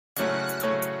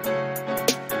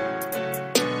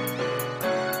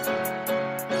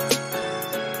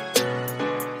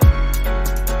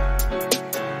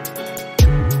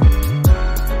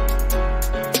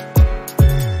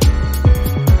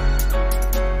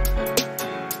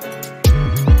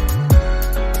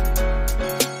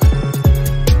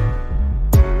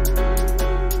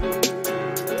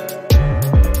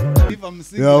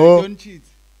single, I Yeah, don't cheat.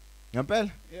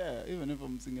 Ngampela? Yeah, even if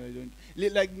I'm single, I don't.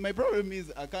 Like my problem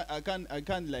is I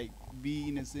can't like be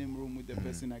in the same room with the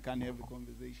person I can't have a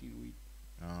conversation with.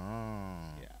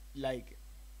 Oh. Yeah, like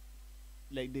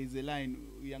there's a line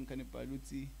young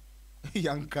Kanepaluti.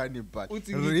 Young cannibal.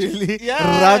 Uthi Really?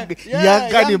 Yeah, young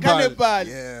cannibal.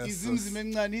 Yes. He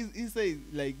says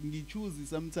like ngichoose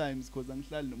sometimes because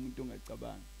angihlali nomuntu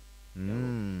ongacabanga.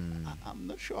 I'm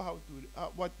not sure how to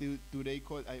what do they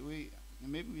call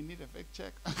maybe we need a fact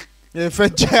check. Yeah,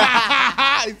 fact check.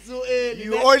 It's so early.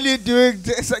 You only doing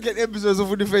the second episodes of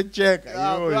the fact check.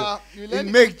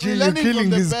 Make sure you're killing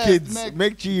these kids.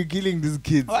 Make sure you're killing these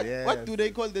kids. What do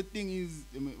they call the thing is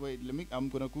wait, I'm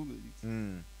gonna Google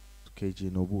it.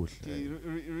 KG Nobull.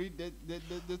 Read that.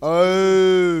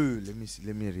 Oh, let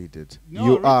me read it. No,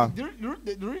 You read, are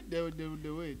read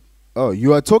the word. Oh,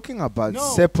 you are talking about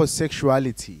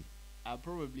sapiosexuality. I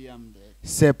probably am there.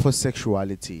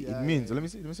 Sapiosexuality. Yeah, It means, let me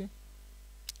see.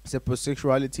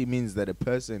 Sapiosexuality means that a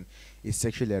person is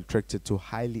sexually attracted to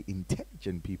highly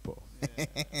intelligent people. Yeah.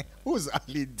 Who's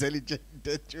highly intelligent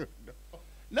that you know?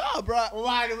 No, bro.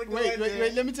 Wait.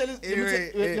 Let me tell you.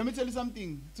 Anyway, let me tell you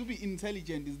something. To be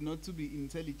intelligent is not to be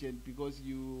intelligent because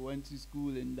you went to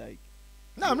school and like.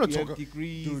 No, I'm not you have talking.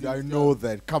 degrees Dude, and I stuff. know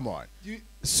that. Come on.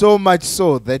 So much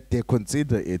so that they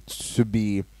consider it to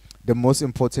be the most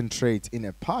important trait in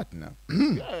a partner.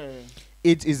 Yeah.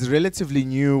 It is a relatively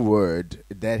new word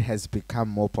that has become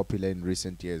more popular in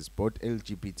recent years. Both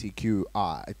LGBTQ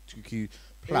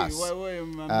plus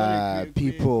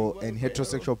people and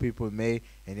heterosexual people may,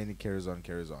 and then it carries on.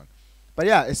 But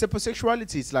yeah,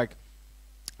 sapiosexuality is like,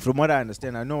 from what I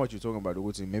understand, I know what you're talking about.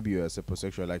 Maybe you're a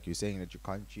sapiosexual, like you're saying that you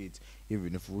can't cheat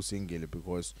even if you're single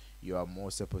because you are more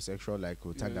sapiosexual, like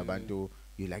Utanda Bantu.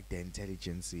 You like the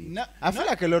intelligence. I feel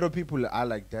like a lot of people are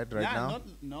like that right now.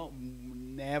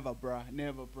 Never, bruh.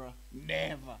 Never.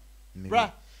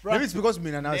 Maybe it's because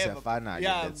me and now is a fan.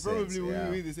 Yeah, probably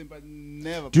we the same, but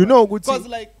never. Do you know good? Because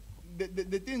like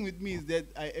the thing with me is that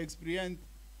I experienced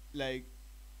like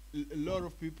a lot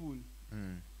of people.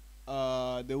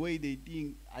 The way they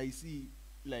think, I see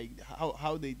like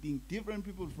how they think different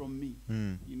people from me.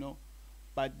 You know.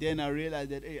 But then I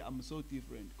realized that, hey, I'm so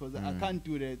different because I can't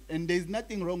do that. And there's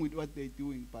nothing wrong with what they're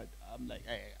doing, but I'm like,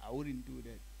 hey, I wouldn't do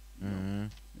that. You know?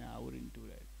 Yeah, I wouldn't do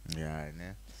that. Yeah,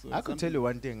 nah. So I could tell you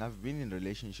one thing. I've been in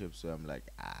relationships where I'm like,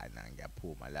 nah,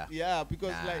 yeah,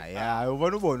 because I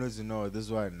want to know this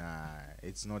one.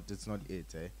 It's not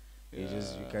it. You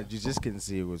just can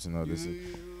see what's this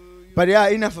is. But yeah,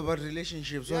 enough about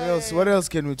relationships. What else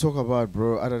can we talk about,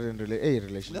 bro? Other than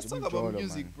relationships. Let's talk about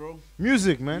music, man. Bro.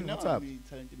 Music, man. What's up?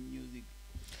 Talented music.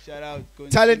 Shout out.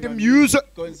 Talented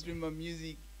music. Go and stream my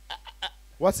music.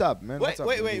 What's up, man? Wait.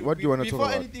 What do you want to talk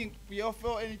about?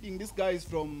 Before anything, this guy is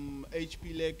from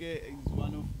HP Leke. He's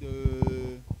one of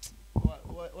the.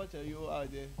 What are you out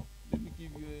there? Let me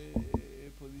give you a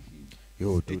position.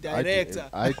 Yo, dude, director.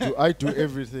 I do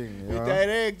everything. The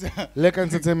director. Lek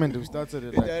Entertainment. We started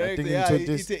it. I think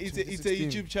it's a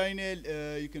YouTube channel.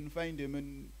 You can find them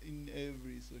in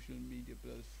every social media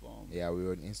platform. Yeah,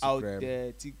 we're on Instagram. Out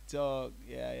there, TikTok.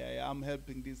 Yeah. I'm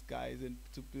helping these guys and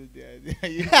to build their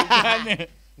YouTube channel.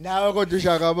 Now we're going to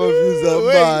shaka about views.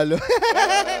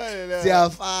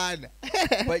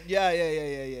 But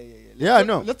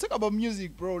yeah. Let's talk about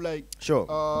music, bro. Like, sure.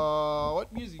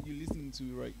 What music you listening to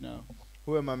right now?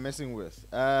 Who am I messing with?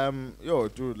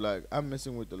 Dude, like I'm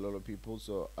messing with a lot of people.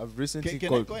 So I've recently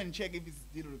Can I go and check if it's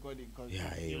still recording?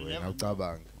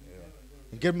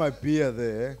 Get my beer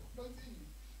there.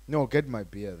 No, get my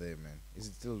beer there, man. Is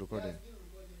it still recording? Yeah, still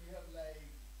recording. We have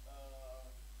like,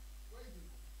 where is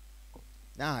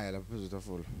it? Nah,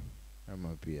 full. I have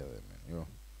my beer there, man. Yo.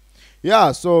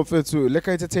 Yeah, so for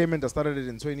Leka Entertainment, I started it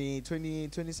in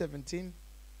 2017.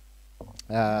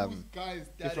 If I'm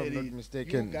not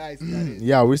mistaken. You guys started.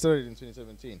 Yeah, we started in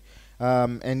 2017.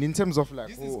 And in terms of like,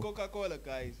 this is Coca-Cola,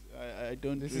 guys. I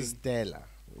don't. This is Stella.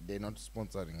 They're not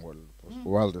sponsoring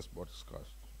Wildest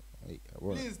Podcast.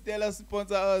 Please tell us,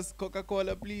 sponsor us,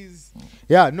 Coca-Cola, please.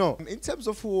 Yeah, no. In terms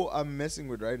of who I'm messing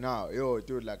with right now,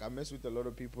 dude, like I mess with a lot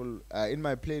of people in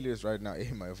my playlist right now.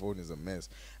 My phone is a mess.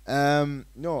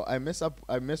 No, I mess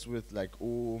with like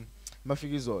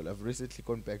Mafigizol. I've recently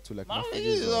gone back to like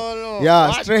Mafigizol.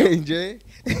 Yeah, strange, eh?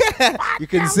 You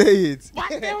can say it.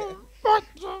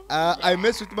 I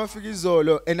mess with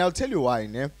Mafigizolo, and I'll tell you why,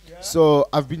 ne? Yeah. So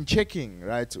I've been checking,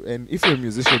 right? And if you're a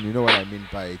musician, you know what I mean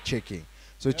by checking.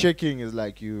 So checking is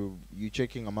like you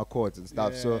checking on my chords and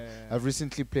stuff. So I've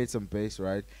recently played some bass,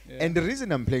 right? And the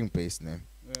reason I'm playing bass, ne,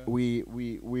 we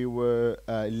were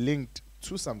linked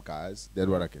to some guys. That's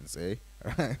what I can say.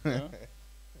 Let me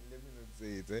not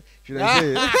say it? Should I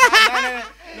say it?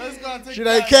 No, it's gonna take Should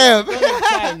I time. care? We don't have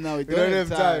time now. We don't have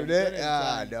time, We don't eh?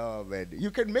 have time. No, man.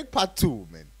 You can make part 2,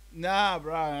 man. Nah,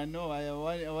 bro. I know. I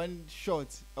want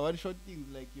short. I want short things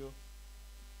like yo.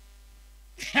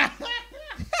 You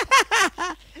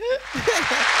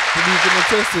can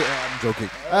attest to it. I'm joking.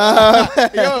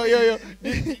 Yo.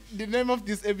 The name of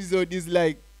this episode is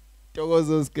like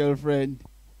Togozo's girlfriend,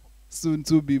 soon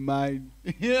to be mine.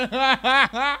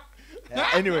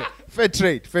 Anyway, fair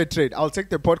trade. I'll take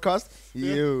the podcast.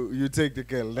 You take the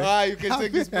girl. Eh? You can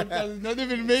take this podcast. It's not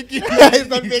even making. It's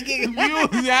not making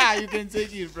views. Yeah, you can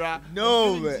take it, bro.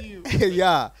 No, man.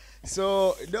 Yeah.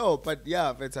 So no, but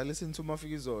yeah, but I listened to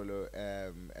Mafiki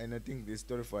and I think this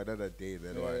story for another day.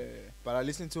 That one. But I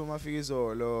listened to Mafiki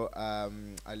Zolo.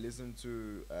 I listened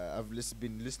to.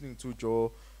 Been listening to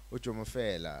Joe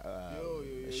Mafela.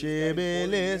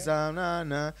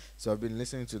 So I've been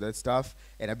listening to that stuff,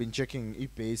 and I've been checking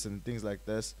e-bass and things like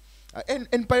this.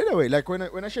 And by the way, like when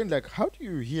I share, like, how do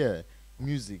you hear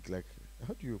music? Like,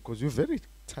 how do you? Because you're very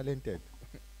talented.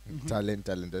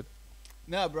 Talented.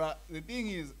 Nah, bro. The thing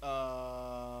is,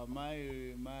 that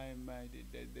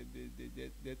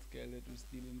girl that was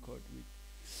still in court with,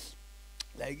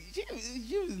 like,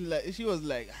 she was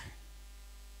like,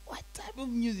 what type of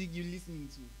music you listening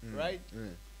to, right?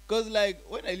 Because like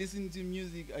when I listen to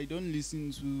music, I don't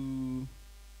listen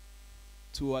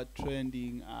to what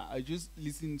trending. I just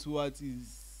listen to what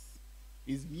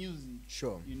is music.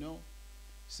 Sure. You know.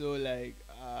 So like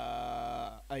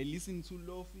I listen to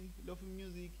lofi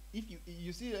music. If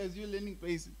you see as you're learning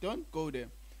bass, don't go there.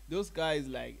 Those guys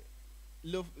like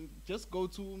just go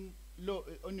to on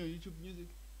your YouTube music,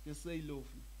 just say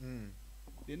lofi.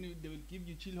 Then they will give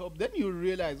you chill hop. Then you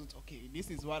realize, okay, this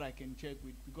is what I can check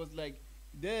with, because like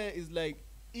there is like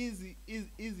easy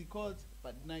chords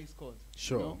but nice chords.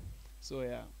 Sure. You know? So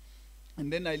yeah,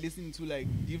 and then I listen to like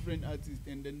different artists,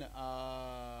 and then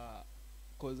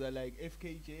cause I like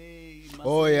FKJ.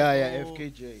 Oh yeah,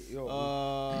 FKJ. Yo.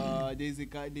 There's a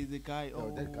guy.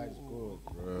 Oh, that guy's good,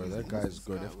 bro. That guy's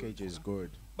good. FKJ is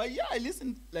good. But yeah, I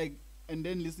listen like, and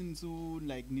then listen to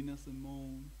like Nina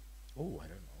Simone. Oh, I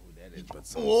don't know who that is, but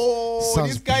sounds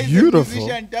this guy's beautiful. A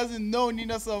musician, doesn't know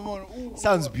Nina Simone. Ooh.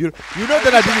 Sounds beautiful. You know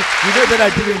that I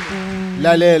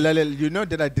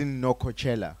didn't know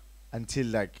Coachella until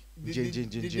like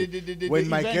when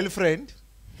my girlfriend.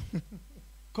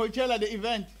 Coachella, the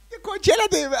event. The Coachella,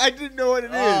 I didn't know what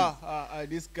it is.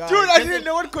 This guy. Dude, I didn't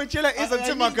know what Coachella is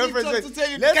until my girlfriend said,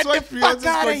 let's watch Beyonce's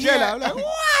Coachella. I'm like,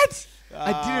 what?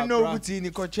 I didn't know what's in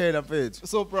Coachella, Fed.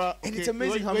 So, bro. And it's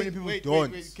amazing how many people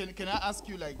don't. Wait. Can I ask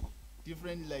you, like,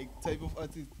 different, like, type of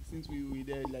artists, since we were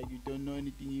there, like, you don't know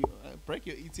anything, you break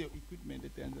your equipment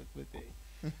at the end of the day.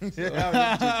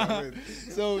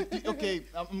 So, okay,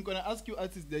 I'm going to ask you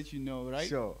artists that you know, right?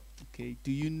 Sure. Okay,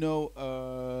 do you know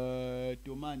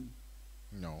Domani?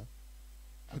 No.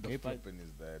 Okay, what the flipping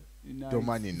is that?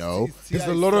 Domani, no. There's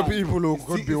a lot of people who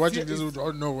could be watching this who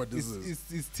don't know what this is.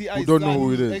 It's T.I. Who don't know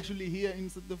who it is. Actually, here in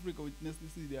South Africa with Nestle,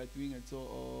 they are doing it.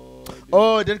 So,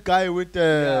 that guy with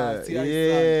the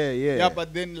yeah.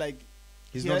 But then like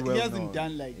he hasn't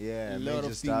done like a lot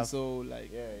of stuff. things. So like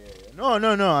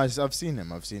No. I've seen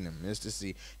him. Nice to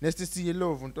see you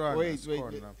love. Wait.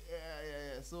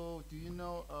 Yeah. So do you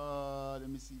know? Let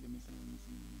me see.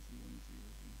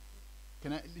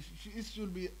 Can I? It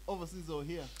should be overseas or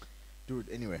here. Dude,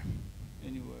 anywhere.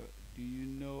 Do you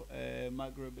know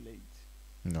Mark Rebelate?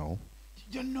 No.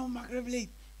 You don't know Mark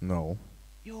Rebelate? No.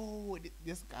 Yo,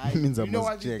 this guy. means I you know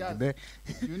must what he check. does?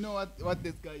 You know what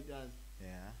this guy does?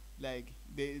 Yeah. Like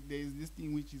there's this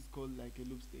thing which is called like a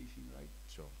loop station, right?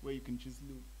 Sure. Where you can just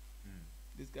loop.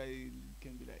 This guy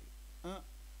can be like,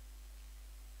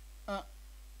 and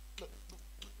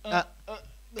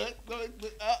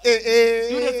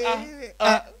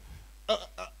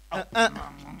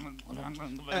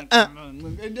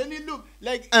then he look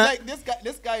like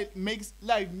this guy makes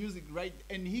live music, right?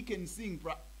 And he can sing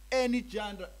any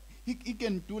genre. He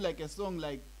can do like a song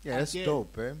like that's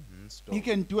dope, eh? That's dope. He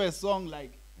can do a song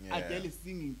like Adele is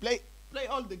singing, play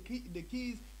all the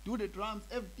keys, do the drums,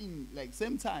 everything like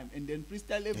same time, and then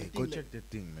freestyle everything. Go check that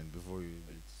thing, man, before you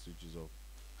switches off.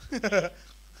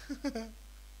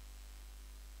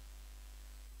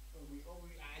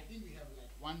 I think we have like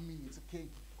 1 minute, okay?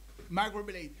 Mark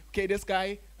Rebelate. Okay, this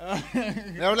guy. Bye.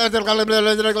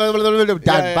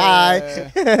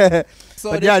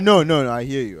 So but no, I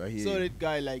hear you. So that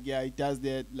guy, like, he does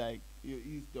that, like,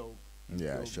 he's dope.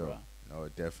 Yeah, dope, sure. Bro. No,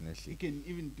 definitely. He can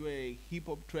even do a hip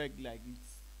hop track, like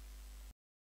it's.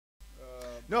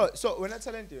 No, so when I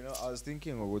tell you, I was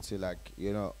thinking I would say, like,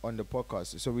 on the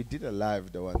podcast. So we did a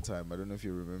live the one time. I don't know if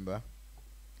you remember.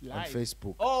 Live.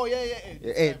 Facebook. Oh yeah. Yeah,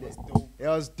 This guy was dope. It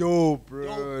was dope, bro.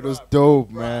 Dope, It was bruh. dope,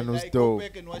 Bruh, man. It was like, dope. Go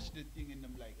back and watch the thing, and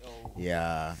I'm like, oh.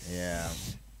 Yeah.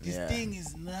 This Yeah. thing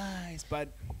is nice, but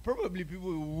probably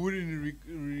people wouldn't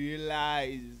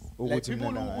realize. Oh, Like what's in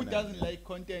people the- who doesn't like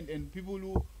content and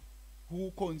people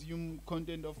who consume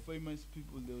content of famous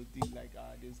people, they'll think like,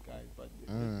 this guy. But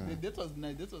that was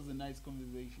nice. That was a nice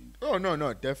conversation. Oh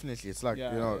no, definitely. It's like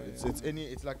Yeah,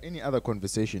 it's like any other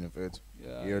conversation of it.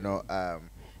 Yeah,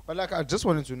 But like I just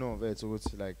wanted to know, so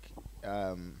it's like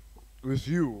with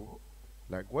you,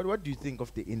 like what do you think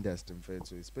of the industry,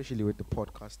 so especially with the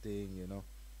podcasting,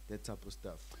 that type of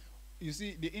stuff. You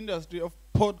see, the industry of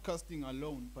podcasting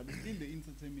alone, but it's still the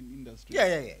entertainment industry.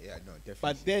 Yeah, no, definitely.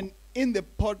 But then in the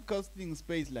podcasting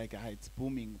space, like it's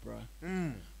booming,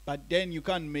 bruh. But then you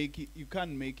can't make it. You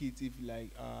can't make it if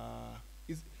like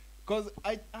it's because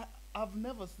I've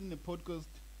never seen a podcast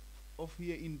of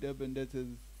here in Durban that has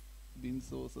been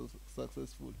so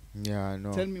successful. Yeah, I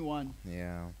know. Tell me one.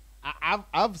 Yeah.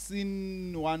 I've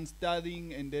seen one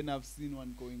starting and then I've seen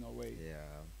one going away.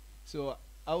 Yeah. So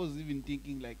I was even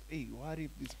thinking like, hey, what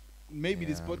if this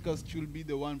podcast should be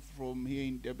the one from here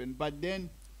in Durban? But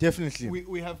then Definitely.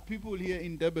 we have people here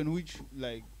in Durban which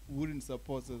like wouldn't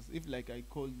support us. If like I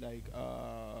called like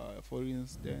for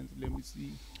instance, let me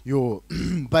see. Yo,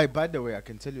 by the way, I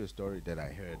can tell you a story that I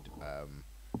heard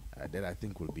that I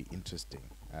think will be interesting.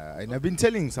 And I've been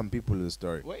telling some people the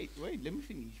story. Wait, let me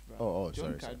finish, bro. Oh,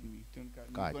 Don't sorry. cut me.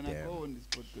 God I'm gonna damn. go on this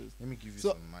podcast. Let me give you So-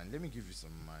 some money. Let me give you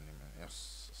some money, man.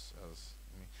 Yes.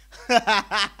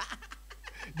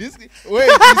 This wait,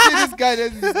 you see this guy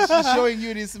that's showing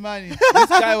you this money. This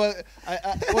guy was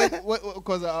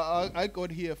because I got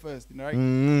here first, right?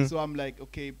 Mm. So I'm like,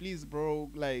 okay, please,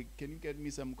 bro, like, can you get me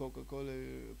some Coca-Cola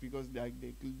because like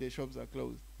the shops are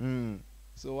closed. Mm.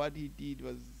 So what he did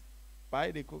was buy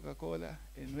the Coca-Cola,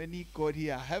 and when he got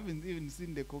here, I haven't even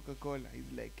seen the Coca-Cola.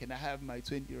 He's like, can I have my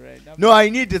 20 rand? I'm No, I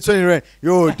need the 20 rand.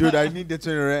 Yo, dude, I need the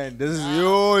 20 rand. This is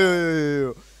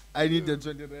yo. I need the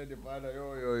 20 rand, father.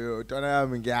 Yo.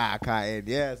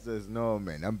 Yes, there's no,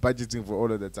 man. I'm budgeting for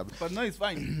all of that stuff. But no, it's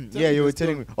fine. Tell Yeah, me you the were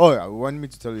telling story. me. Oh, yeah, you want me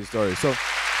to tell you the story. So,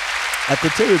 I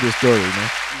could tell you the story, Yeah,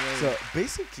 So,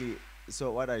 basically,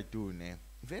 what I do,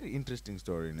 very interesting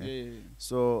story, yeah.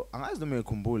 So,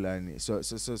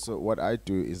 so what I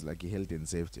do is like health and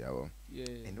safety, Yeah.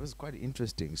 and it was quite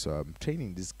interesting. So, I'm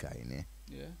training this guy,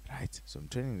 Yeah. right? So, I'm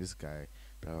training this guy,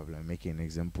 blah, blah, blah, making an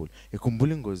example. Like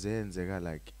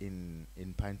in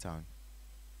Pinetown.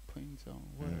 Point on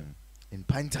what? In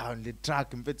Pinetown, the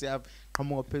track, in fact, I have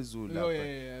come up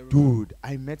Yeah. Dude,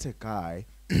 I met a guy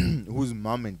whose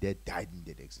mom and dad died in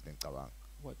that accident.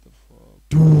 What the fuck?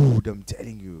 Dude, I'm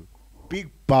telling you. Big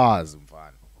bars,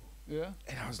 man. Yeah.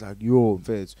 And I was like, yo,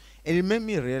 first. And it made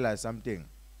me realize something.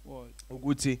 What?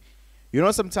 Uguti, you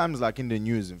know, sometimes like in the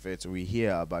news, in fact, we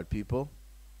hear about people,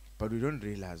 but we don't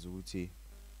realize, Uguti,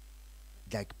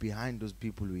 like behind those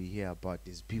people we hear about,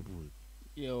 there's people.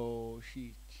 Yo,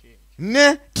 shit.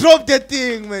 Nah, drop that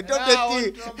thing, man. Drop Nah, that I won't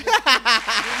thing. drop it.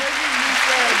 You're making me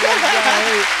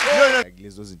sad, Like,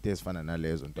 lezo zinto fana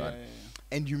nalezo ntwana. Yeah.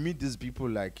 And you meet these people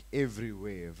like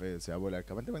everywhere. Like, it's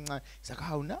like,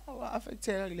 how now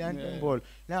affected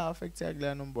now affected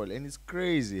and it's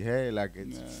crazy, hey, like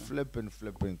it's flipping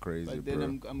crazy, But bro.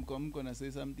 then I'm gonna say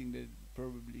something that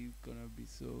probably is gonna be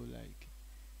so like,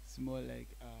 it's more like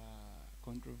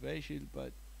controversial,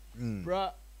 but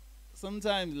bruh,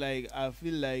 sometimes like I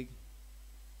feel like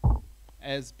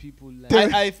as people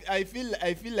like I feel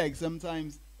like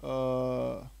sometimes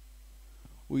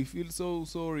we feel so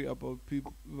sorry about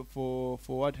people for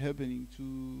what happening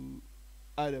to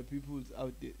other people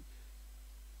out there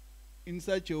in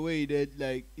such a way that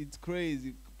like it's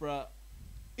crazy, bruh.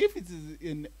 If it is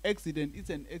an accident, it's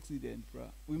an accident, bruh.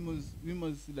 We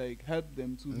must like help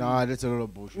them to. Nah, that's a lot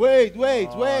of bullshit. Wait. No.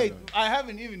 I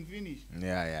haven't even finished.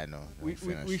 Yeah, no. We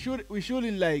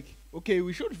shouldn't like, okay,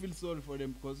 we should feel sorry for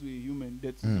them because we're human.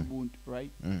 That's the wound,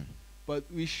 right? But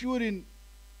it shouldn't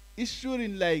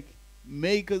like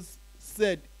make us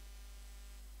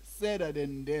sadder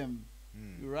than them,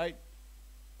 right?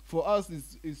 For us,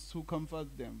 it's to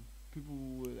comfort them. People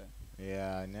who were like,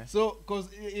 yeah, nah. so, cause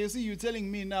you see, you're telling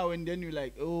me now, and then you're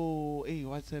like, oh, hey,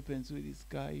 what's happened with this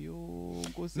guy? Yo,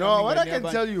 No, what I can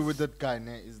tell you with that guy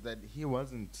is that he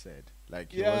wasn't sad.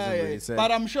 Like he wasn't really sad.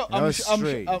 But I'm sure,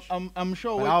 I'm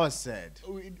sure. But I was sad.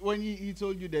 When he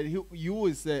told you that you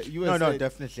was sad, you were No, sad.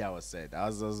 definitely I was sad. I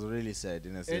was really sad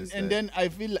in a sense. And then I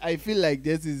feel like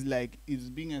this is like it's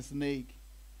being a snake,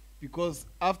 because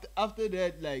after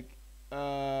that, like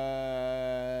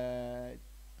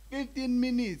 15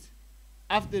 minutes,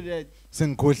 after that,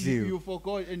 you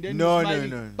forgot, and then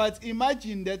No. But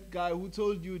imagine that guy who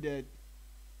told you that.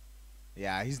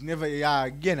 Yeah, he's never. Yeah,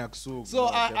 again, so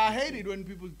I hate it when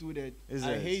people do that.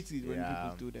 I hate it when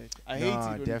people do that. I hate it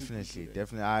when people do that.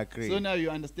 Definitely, I agree. So now you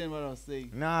understand what I was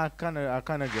saying. Nah, I kind of get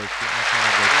you.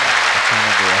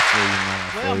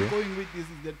 Where I'm going with this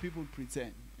is that people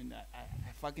pretend, and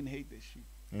I fucking hate this shit.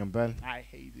 I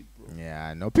hate it, bro.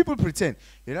 Yeah, no, people pretend.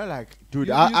 You know, like, dude,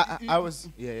 I was.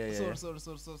 Yeah. Sorry.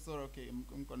 Okay,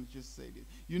 I'm gonna just say this.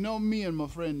 You know, me and my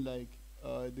friend, like,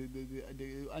 the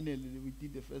Anel, we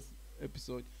did the first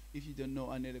episode. If you don't know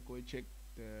Anel, go check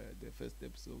the first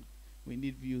episode. We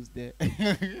need views there.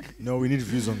 No, we need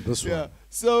views on this one.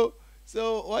 So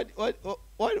what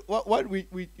we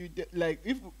like,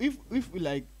 if we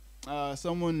like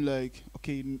someone like,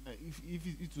 okay, if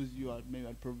it was you, maybe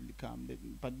I'd probably come.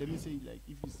 But let me say, like,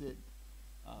 if you said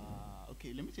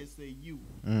okay, let me just say you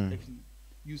actually,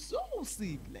 you so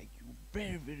sick, like, you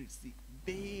very, very sick,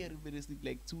 very, very sick,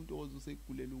 like 2 doors will say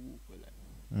kulelu, like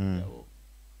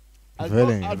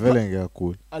Vele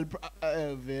cool.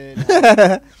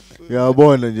 Yeah,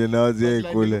 born and you know they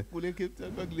cool. Yeah,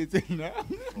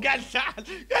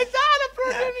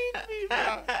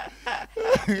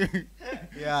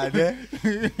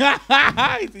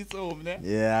 it's home, ne?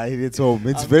 Yeah, it's home.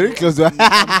 It's very close.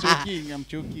 I'm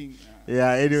joking.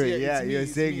 Yeah, anyway, you're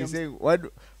saying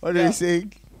what are you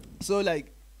saying? So,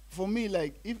 like, for me,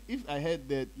 like, if I had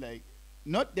that, like,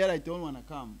 not that I don't want to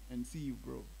come and see you,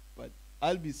 bro, but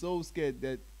I'll be so scared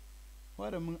that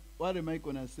what am I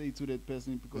gonna say to that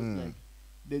person, because like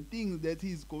the things that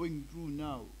he's going through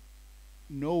now,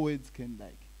 no words can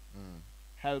like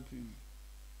help him.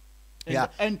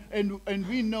 And and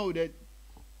we know that,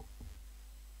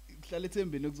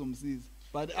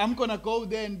 but I'm gonna go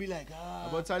there and be like,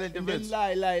 about talent and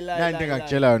lie.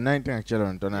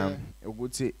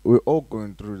 We're all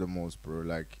going through the most, bro.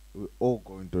 Like, we're all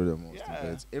going through the most.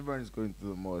 Everyone is going through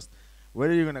the most.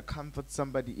 Whether you're gonna comfort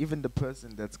somebody, even the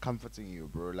person that's comforting you,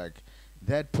 bro, like,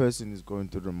 that person is going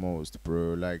through the most,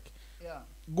 bro. Like,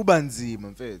 kubanzima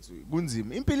mfethu,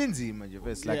 kunzima, impilo inzima nje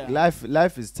mfethu. Like,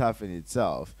 life is tough in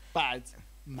itself. But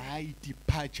my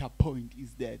departure point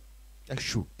is that.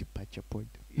 Sure, departure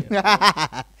point.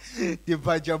 Yeah,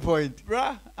 departure point.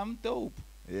 Bruh, I'm dope.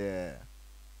 Yeah.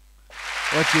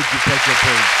 What's your departure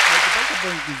point? My departure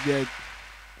point is that.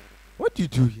 What do you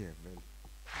do here, man?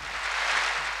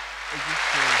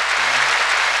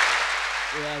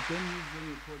 Yeah, don't use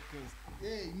any podcast.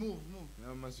 Hey, move. No,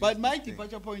 but my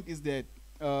departure point is that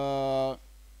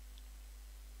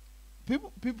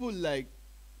people like,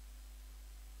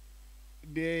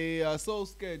 they are so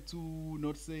scared to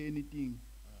not say anything.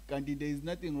 Kandi, there is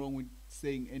nothing wrong with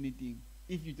saying anything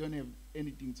if you don't have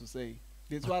anything to say.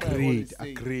 That's what I always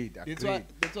say. Agreed. That's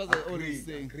what I always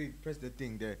say. Agreed. Press the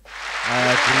thing there.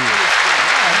 I agree.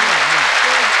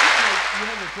 You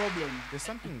have a problem. There's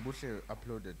something Bushe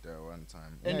uploaded one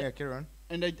time. Yeah, carry on.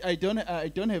 And I don't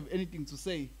have anything to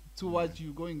say to what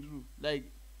you're going through.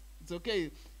 Like, it's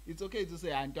okay to say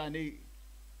Antwane,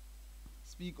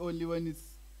 speak only when it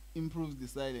improves the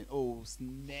silence. Oh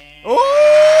snap!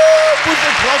 Oh, put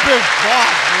the problem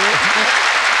back, bro.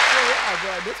 So yeah,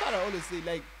 bro, that's what I always say.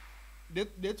 Like,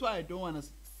 that's why I don't want to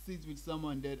sit with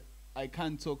someone that I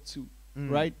can't talk to,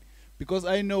 right? Because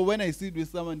I know when I sit with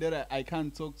someone that I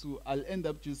can't talk to, I'll end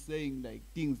up just saying like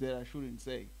things that I shouldn't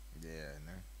say. Yeah,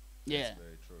 no. That's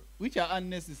very true. Which are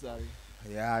unnecessary.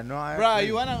 Yeah, no, I Bruh, agree.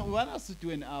 you want us to do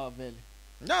an hour, Vel?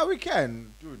 No, we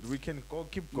can. Dude, we can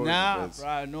keep going. Nah,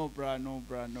 no.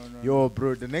 Yo,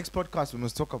 bro, the next podcast we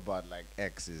must talk about like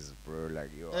exes, bro.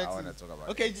 Like, yo, exes. I want to talk about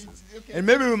okay, exes. okay. And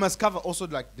maybe we must cover also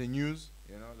like the news,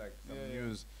 you know, like some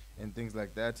news and things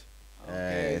like that.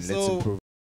 Okay, and so let's improve.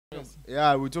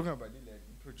 Yeah, we're talking about the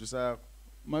producer.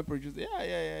 My producer. Yeah.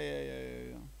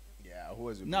 Yeah, who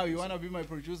was your now producer? You wanna be my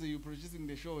producer? You're producing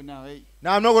the show now, hey?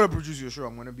 No, I'm not gonna produce your show.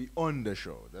 I'm gonna be on the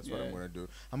show. That's what I'm gonna do.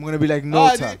 I'm gonna be like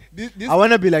Nota. I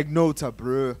wanna be like Nota,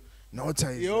 bro. Nota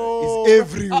is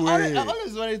everywhere. I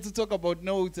always wanted to talk about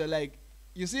Nota. Like,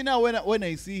 you see now when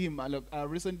I see him, I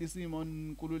recently see him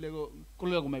on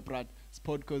Kululego my Prat's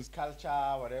podcast.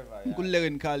 Culture, whatever. Yeah. Kululego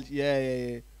and Culture.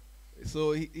 Yeah.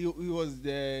 So he was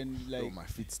then like. Oh, my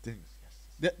feet stings.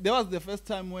 That was the first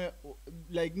time where,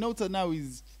 like, Nota now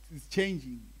is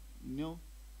changing, you know.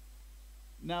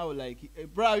 Now, like,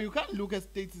 bro, you can't look at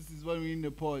statuses when we're in the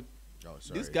pod. Oh,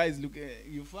 sorry. This guy's looking.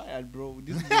 You fired, bro.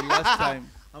 This is the last time.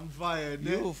 I'm fired.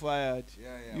 You fired.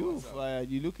 Yeah. You fired.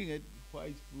 You're looking at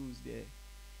white bruise there.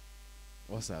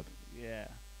 What's up? Yeah.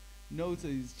 Nota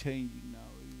is changing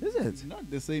now. Is it? It's not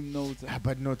the same Nota.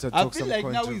 But Nota talks some like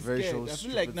now controversial I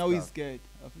feel like now he's scared.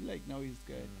 I feel like now he's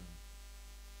scared.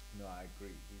 No, I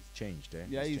agree. He's changed, eh?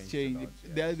 Yeah, he's a changed. lot.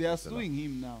 Yeah, They are changed a lot. suing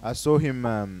him now. I saw him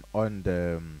on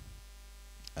the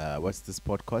what's this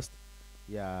podcast?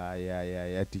 Yeah,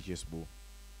 DJ Sbo.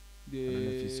 I don't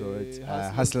know if you saw it.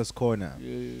 Hustler's Corner.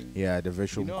 Yeah, the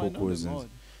virtual cocos.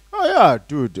 Oh yeah,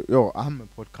 dude. Yo, I'm a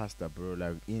podcaster, bro.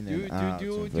 Like in and out. Do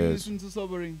you listen to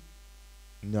Sobering?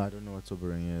 No, I don't know what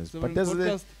sobering is. Sobering But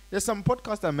podcast? there's some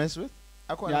podcast I mess with.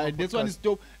 Yeah, this one is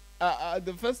dope.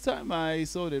 The first time I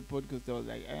saw that podcast, I was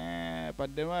like,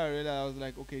 but then when I realized, I was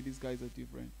like, okay, these guys are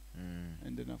different.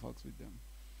 And then I fucks with them.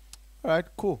 Alright,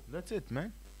 cool. That's it,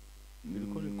 man.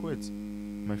 We'll call it quits.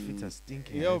 My feet are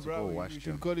stinking. Yo, bro, we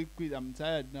should call it quits. I'm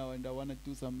tired now and I want to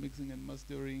do some mixing and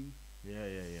mastering. Yeah.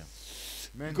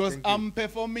 Man, because I'm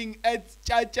performing at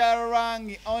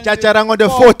Chacharang on the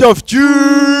 4th of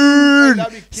June.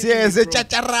 Says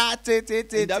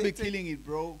Chacharang. That'll be killing it,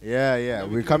 bro. Yeah.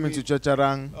 We're coming to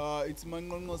Chacharang. It's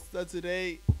Mangongo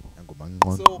Saturday.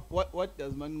 So So what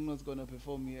does Mangongo's gonna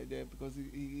perform here there? Because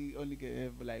he only can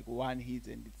have like one hit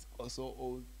and it's also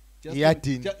old. Just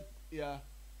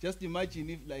imagine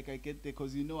if like I get there,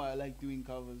 because you know I like doing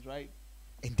covers, right?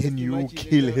 And then you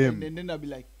kill him. And then I'll be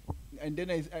like, and then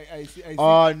I see.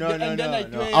 Oh no!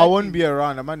 I won't be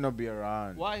around. I might not be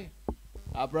around. Why?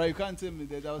 Bro, you can't tell me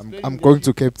that. I'm going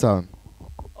to Cape Town.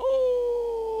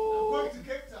 Oh! I'm going to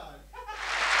Cape Town.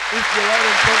 If the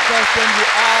Wildest Podcast can be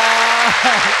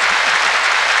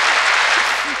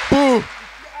boom!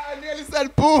 I nearly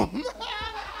said boom!